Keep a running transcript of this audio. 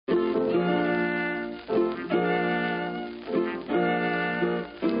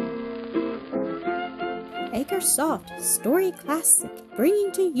AcreSoft Story Classic,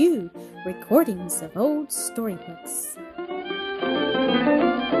 bringing to you recordings of old storybooks.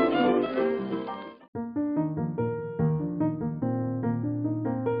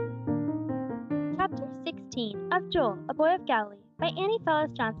 Chapter 16 of Joel, a Boy of Galilee, by Annie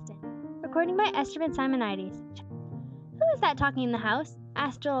Fellows Johnston. Recording by Esteban Simonides. "Who is that talking in the house?"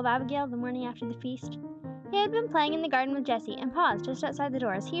 asked Joel of Abigail the morning after the feast. He had been playing in the garden with Jessie and paused just outside the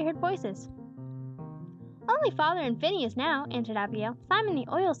door as he heard voices. "Only Father and Phineas now," answered Abigail. "Simon the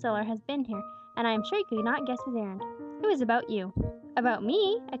oil seller has been here, and I am sure you could not guess his errand. It was about you." "About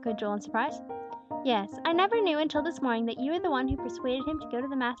me?" echoed Joel in surprise. "Yes, I never knew until this morning that you were the one who persuaded him to go to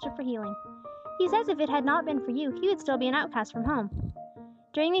the Master for healing. He says if it had not been for you, he would still be an outcast from home.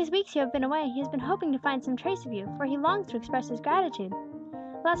 During these weeks you have been away, he has been hoping to find some trace of you, for he longs to express his gratitude.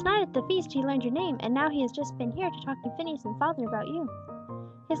 Last night at the feast he learned your name, and now he has just been here to talk to Phineas and Father about you.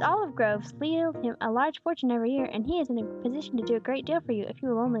 His olive groves yield him a large fortune every year, and he is in a position to do a great deal for you if you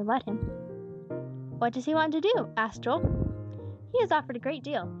will only let him." "What does he want to do?" asked Joel. "He has offered a great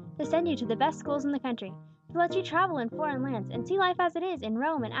deal, to send you to the best schools in the country, to let you travel in foreign lands, and see life as it is in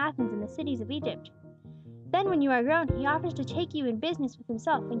Rome and Athens and the cities of Egypt. Then when you are grown, he offers to take you in business with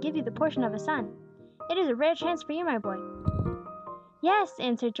himself and give you the portion of a son. It is a rare chance for you, my boy." "Yes,"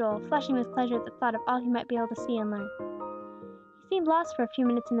 answered Joel, flushing with pleasure at the thought of all he might be able to see and learn. He seemed lost for a few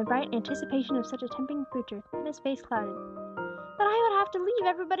minutes in the bright anticipation of such a tempting future, then his face clouded. "But I would have to leave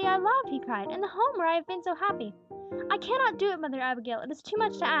everybody I love," he cried, "and the home where I have been so happy. I cannot do it, Mother Abigail. It is too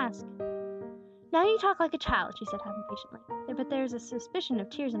much to ask." "Now you talk like a child," she said half impatiently. But there was a suspicion of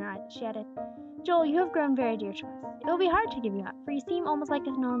tears in her eyes as she added, "Joel, you have grown very dear to us. It will be hard to give you up, for you seem almost like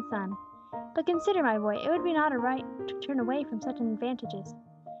an own son. But consider, my boy, it would be not a right to turn away from such advantages.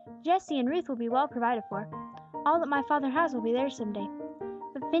 Jessie and Ruth will be well provided for. All that my father has will be theirs some day.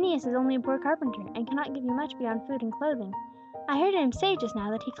 But Phineas is only a poor carpenter, and cannot give you much beyond food and clothing. I heard him say just now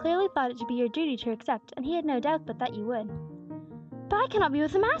that he clearly thought it to be your duty to accept, and he had no doubt but that you would." "But I cannot be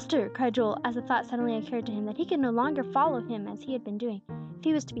with the Master!" cried Joel, as the thought suddenly occurred to him that he could no longer follow him as he had been doing, if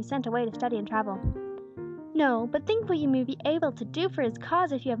he was to be sent away to study and travel. "No, but think what you may be able to do for his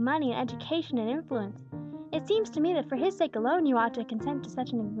cause if you have money and education and influence. It seems to me that for his sake alone you ought to consent to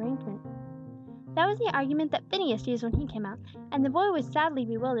such an arrangement." That was the argument that Phineas used when he came out, and the boy was sadly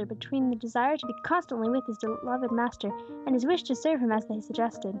bewildered between the desire to be constantly with his beloved master and his wish to serve him as they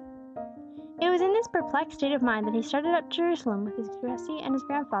suggested. It was in this perplexed state of mind that he started up Jerusalem with his Jessie and his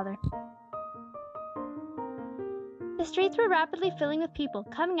grandfather. The streets were rapidly filling with people,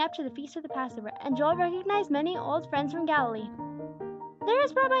 coming up to the feast of the Passover, and Joel recognized many old friends from Galilee. "There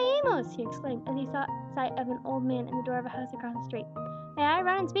is Rabbi Amos!" he exclaimed as he caught sight of an old man in the door of a house across the street. "May I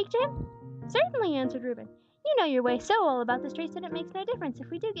run and speak to him?" "Certainly," answered Reuben. "You know your way so well about the streets that it makes no difference if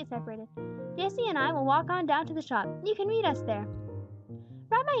we do get separated. Jessie and I will walk on down to the shop. You can meet us there."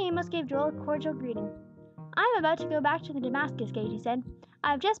 Rabbi Amos gave Joel a cordial greeting. "I am about to go back to the Damascus gate," he said.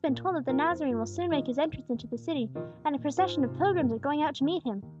 "I have just been told that the Nazarene will soon make his entrance into the city, and a procession of pilgrims are going out to meet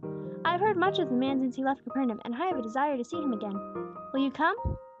him. I have heard much of the man since he left Capernaum, and I have a desire to see him again. Will you come?"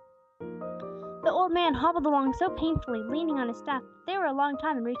 The old man hobbled along so painfully, leaning on his staff, that they were a long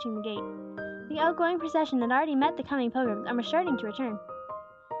time in reaching the gate. The outgoing procession had already met the coming pilgrims, and were starting to return.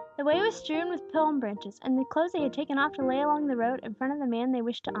 The way was strewn with palm branches, and the clothes they had taken off to lay along the road in front of the man they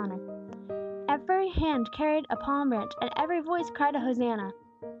wished to honor. Every hand carried a palm branch, and every voice cried a hosanna.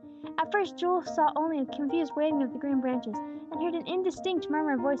 At first Joel saw only a confused waving of the green branches, and heard an indistinct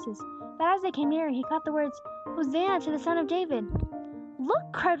murmur of voices, but as they came nearer he caught the words, "Hosanna to the Son of David!"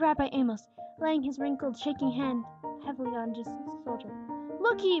 "Look!" cried Rabbi Amos, laying his wrinkled, shaking hand heavily on his shoulder.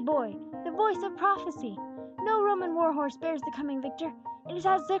 "Look ye, boy, the voice of prophecy! No Roman war horse bears the coming victor. It is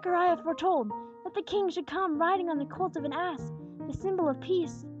as Zechariah foretold, that the king should come riding on the colt of an ass, the symbol of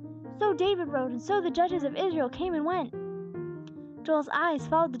peace. So David rode, and so the judges of Israel came and went." Joel's eyes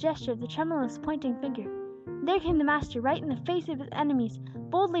followed the gesture of the tremulous pointing finger. There came the Master, right in the face of his enemies,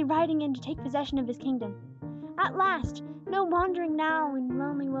 boldly riding in to take possession of his kingdom. At last! No wandering now in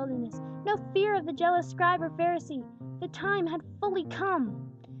lonely wilderness, no fear of the jealous scribe or Pharisee. The time had fully come.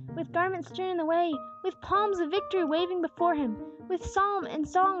 With garments strewn in the way, with palms of victory waving before him, with psalm and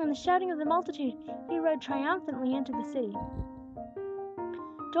song and the shouting of the multitude, he rode triumphantly into the city.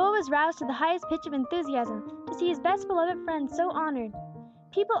 Joel was roused to the highest pitch of enthusiasm to see his best beloved friend so honored.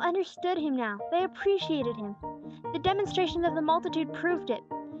 People understood him now. They appreciated him. The demonstrations of the multitude proved it.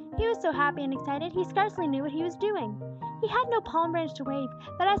 He was so happy and excited, he scarcely knew what he was doing. He had no palm branch to wave,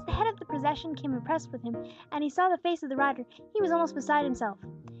 but as the head of the procession came abreast with him, and he saw the face of the rider, he was almost beside himself.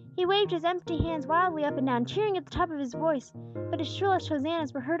 He waved his empty hands wildly up and down, cheering at the top of his voice, but his shrillest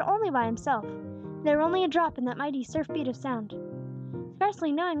hosannas were heard only by himself. They were only a drop in that mighty surf beat of sound.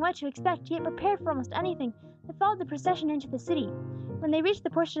 Scarcely knowing what to expect, yet prepared for almost anything, they followed the procession into the city. When they reached the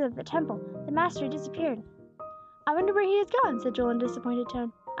portion of the temple, the master had disappeared. "I wonder where he has gone," said Joel in a disappointed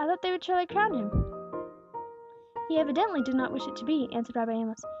tone. "I thought they would surely crown him." "He evidently did not wish it to be," answered Rabbi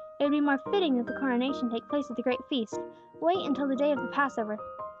Amos. "It would be more fitting that the coronation take place at the great feast. Wait until the day of the Passover."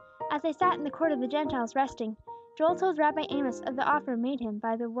 As they sat in the court of the Gentiles resting, Joel told Rabbi Amos of the offer made him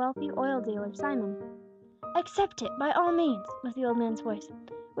by the wealthy oil dealer Simon. "Accept it, by all means," was the old man's voice.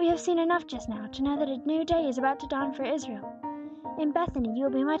 "We have seen enough just now to know that a new day is about to dawn for Israel. In Bethany you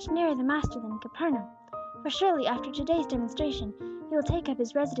will be much nearer the Master than in Capernaum, for surely after today's demonstration he will take up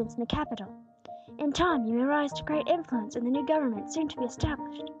his residence in the capital. In time you may rise to great influence in the new government soon to be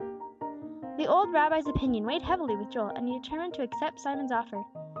established." The old rabbi's opinion weighed heavily with Joel, and he determined to accept Simon's offer.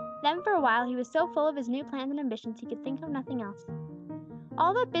 Then for a while he was so full of his new plans and ambitions he could think of nothing else.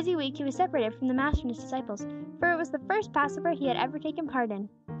 All that busy week he was separated from the Master and his disciples, for it was the first Passover he had ever taken part in.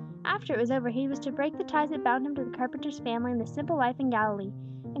 After it was over, he was to break the ties that bound him to the carpenter's family and the simple life in Galilee,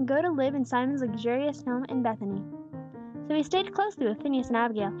 and go to live in Simon's luxurious home in Bethany. So he stayed closely with Phineas and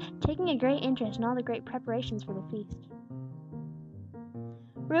Abigail, taking a great interest in all the great preparations for the feast.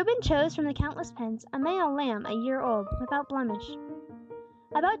 Reuben chose from the countless pens a male lamb a year old, without blemish.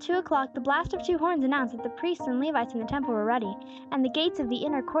 About 2 o'clock, the blast of 2 horns announced that the priests and Levites in the temple were ready, and the gates of the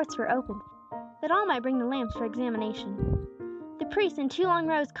inner courts were opened, that all might bring the lambs for examination. The priests in 2 long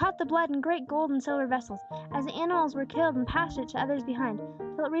rows caught the blood in great gold and silver vessels, as the animals were killed and passed it to others behind,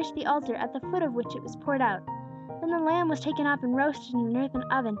 till it reached the altar, at the foot of which it was poured out. Then the lamb was taken up and roasted in an earthen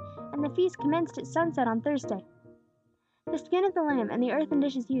oven, and the feast commenced at sunset on Thursday. The skin of the lamb and the earthen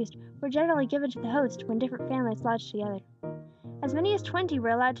dishes used were generally given to the host when different families lodged together. As many as 20 were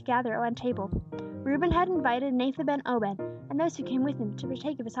allowed to gather at one table. Reuben had invited Nathan ben Obed, and those who came with him, to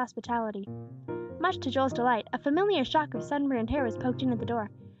partake of his hospitality. Much to Joel's delight, a familiar shock of sunburned hair was poked in at the door,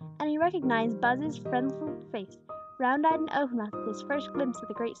 and he recognized Buzz's friendly face, round-eyed and open-mouthed at his first glimpse of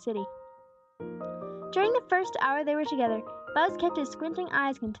the great city. During the first hour they were together, Buzz kept his squinting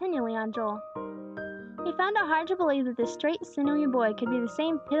eyes continually on Joel. He found it hard to believe that this straight, sinewy boy could be the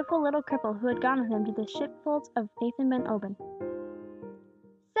same pitiful little cripple who had gone with him to the shipfolds of Nathan ben Obed.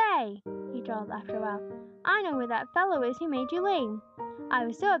 "Say," he drawled after a while, "I know where that fellow is who made you lame. I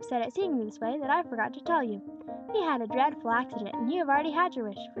was so upset at seeing you this way that I forgot to tell you. He had a dreadful accident, and you have already had your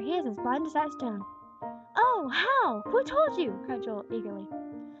wish, for he is as blind as that stone." "Oh, how? Who told you?" cried Joel eagerly.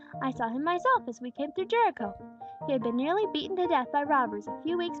 "I saw him myself as we came through Jericho. He had been nearly beaten to death by robbers a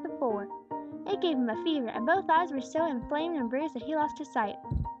few weeks before. It gave him a fever, and both eyes were so inflamed and bruised that he lost his sight."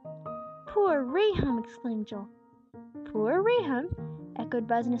 "Poor Rehum!" exclaimed Joel. "Poor Rehum?" echoed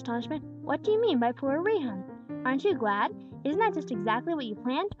Buzz in astonishment. "What do you mean by poor Rehum? Aren't you glad? Isn't that just exactly what you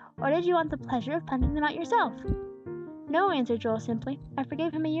planned, or did you want the pleasure of punting them out yourself?" "No," answered Joel simply. "I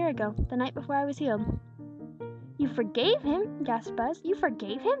forgave him a year ago, the night before I was healed." "You forgave him?" gasped Buzz. "You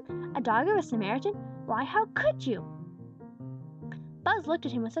forgave him? A dog of a Samaritan? Why, how could you?" Buzz looked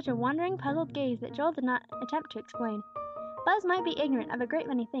at him with such a wondering, puzzled gaze that Joel did not attempt to explain. Buzz might be ignorant of a great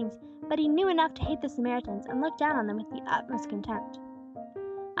many things, but he knew enough to hate the Samaritans and look down on them with the utmost contempt.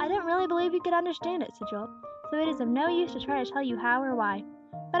 "I don't really believe you could understand it," said Joel, "so it is of no use to try to tell you how or why.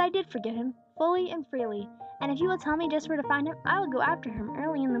 But I did forgive him, fully and freely, and if you will tell me just where to find him, I will go after him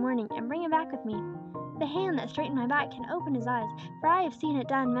early in the morning and bring him back with me. The hand that straightened my back can open his eyes, for I have seen it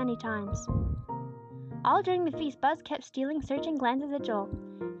done many times." All during the feast Buzz kept stealing searching glances at Joel.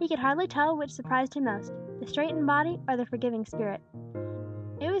 He could hardly tell which surprised him most, the straightened body or the forgiving spirit.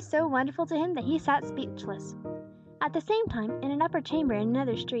 It was so wonderful to him that he sat speechless. At the same time, in an upper chamber in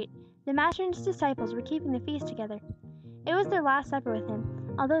another street, the Master and his disciples were keeping the feast together. It was their last supper with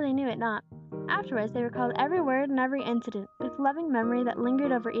him, although they knew it not. Afterwards they recalled every word and every incident, with loving memory that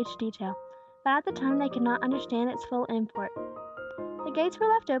lingered over each detail, but at the time they could not understand its full import. The gates were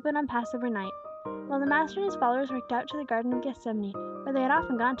left open on Passover night. While the Master and his followers worked out to the Garden of Gethsemane, where they had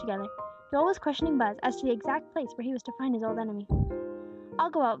often gone together, Joel was questioning Buzz as to the exact place where he was to find his old enemy. "I'll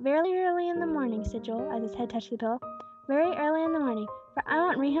go out very early in the morning," said Joel, as his head touched the pillow. "Very early in the morning, for I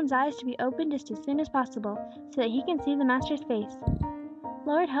want Rehum's eyes to be opened just as soon as possible, so that he can see the Master's face.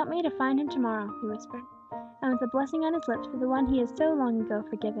 Lord, help me to find him tomorrow," he whispered, and with a blessing on his lips for the one he had so long ago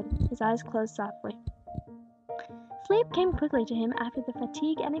forgiven, his eyes closed softly. Sleep came quickly to him after the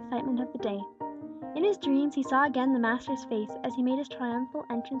fatigue and excitement of the day. In his dreams he saw again the Master's face as he made his triumphal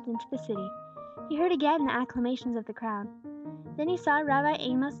entrance into the city. He heard again the acclamations of the crowd. Then he saw Rabbi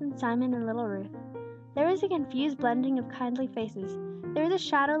Amos and Simon and little Ruth. There was a confused blending of kindly faces. There was a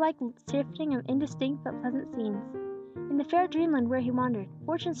shadow-like shifting of indistinct but pleasant scenes. In the fair dreamland where he wandered,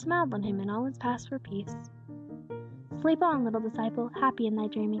 fortune smiled on him and all his past were peace. Sleep on, little disciple, happy in thy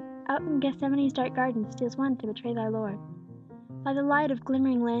dreaming. Out in Gethsemane's dark garden steals one to betray thy Lord. By the light of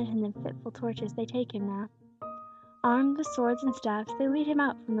glimmering lanterns and fitful torches they take him now. Armed with swords and staffs, they lead him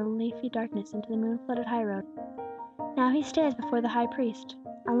out from the leafy darkness into the moon-flooded highroad. Now he stands before the high priest,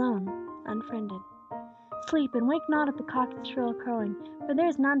 alone, unfriended. Sleep, and wake not at the cock's shrill crowing, for there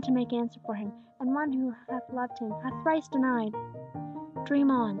is none to make answer for him, and one who hath loved him hath thrice denied.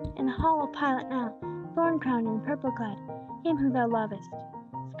 Dream on, in the hall of Pilate now, thorn-crowned and purple-clad, him who thou lovest,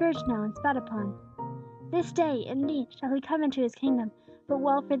 scourged now and spat upon. This day, indeed, shall he come into his kingdom, but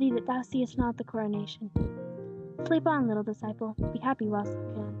well for thee that thou seest not the coronation. Sleep on, little disciple, be happy whilst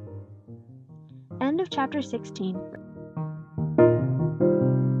you can. End of chapter 16.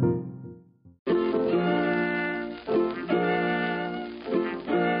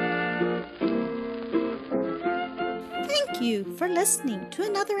 Thank you for listening to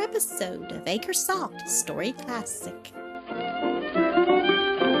another episode of AcreSoft Story Classic.